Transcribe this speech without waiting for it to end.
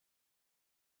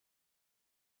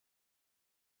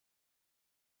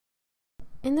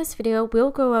In this video, we'll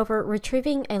go over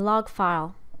retrieving a log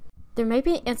file. There may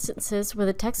be instances where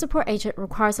the tech support agent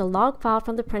requires a log file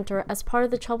from the printer as part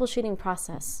of the troubleshooting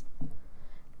process.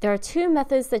 There are two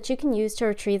methods that you can use to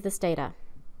retrieve this data.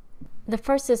 The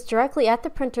first is directly at the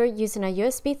printer using a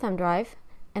USB thumb drive,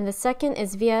 and the second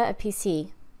is via a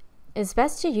PC. It is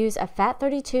best to use a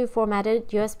FAT32 formatted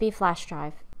USB flash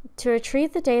drive. To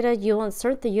retrieve the data, you'll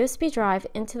insert the USB drive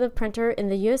into the printer in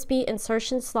the USB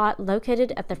insertion slot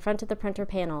located at the front of the printer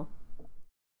panel.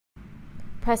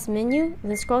 Press Menu,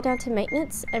 then scroll down to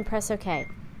Maintenance and press OK.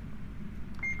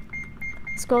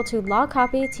 Scroll to Log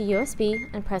Copy to USB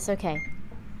and press OK.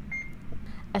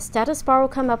 A status bar will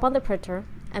come up on the printer,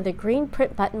 and the green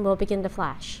print button will begin to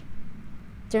flash.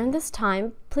 During this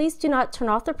time, please do not turn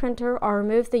off the printer or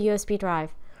remove the USB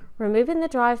drive. Removing the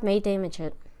drive may damage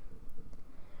it.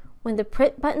 When the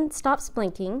print button stops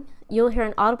blinking, you'll hear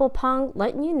an audible pong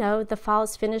letting you know the file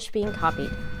is finished being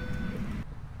copied.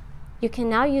 You can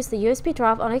now use the USB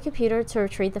drive on a computer to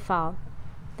retrieve the file.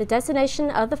 The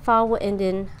destination of the file will end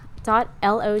in .log.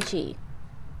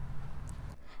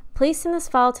 Please send this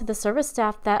file to the service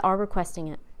staff that are requesting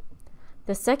it.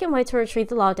 The second way to retrieve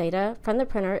the log data from the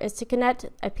printer is to connect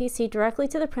a PC directly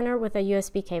to the printer with a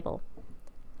USB cable.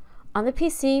 On the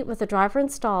PC with the driver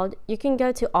installed, you can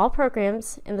go to All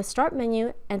Programs in the Start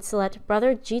menu and select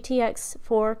Brother GTX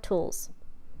 4 Tools.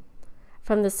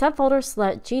 From the subfolder,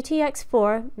 select GTX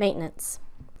 4 Maintenance.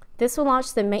 This will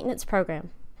launch the maintenance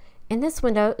program. In this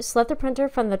window, select the printer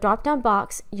from the drop-down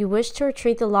box you wish to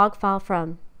retrieve the log file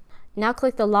from. Now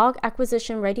click the Log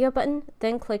Acquisition Radio button,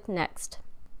 then click Next.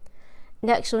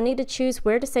 Next, you'll need to choose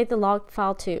where to save the log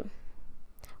file to.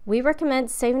 We recommend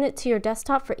saving it to your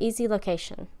desktop for easy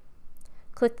location.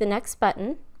 Click the Next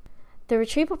button. The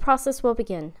retrieval process will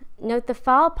begin. Note the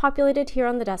file populated here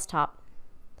on the desktop.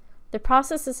 The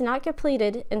process is not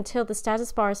completed until the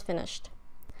status bar is finished.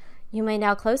 You may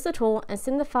now close the tool and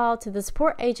send the file to the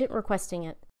support agent requesting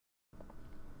it.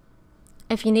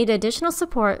 If you need additional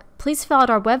support, please fill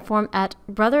out our web form at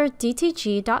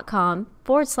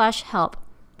brothergtg.com/help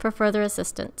for further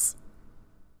assistance.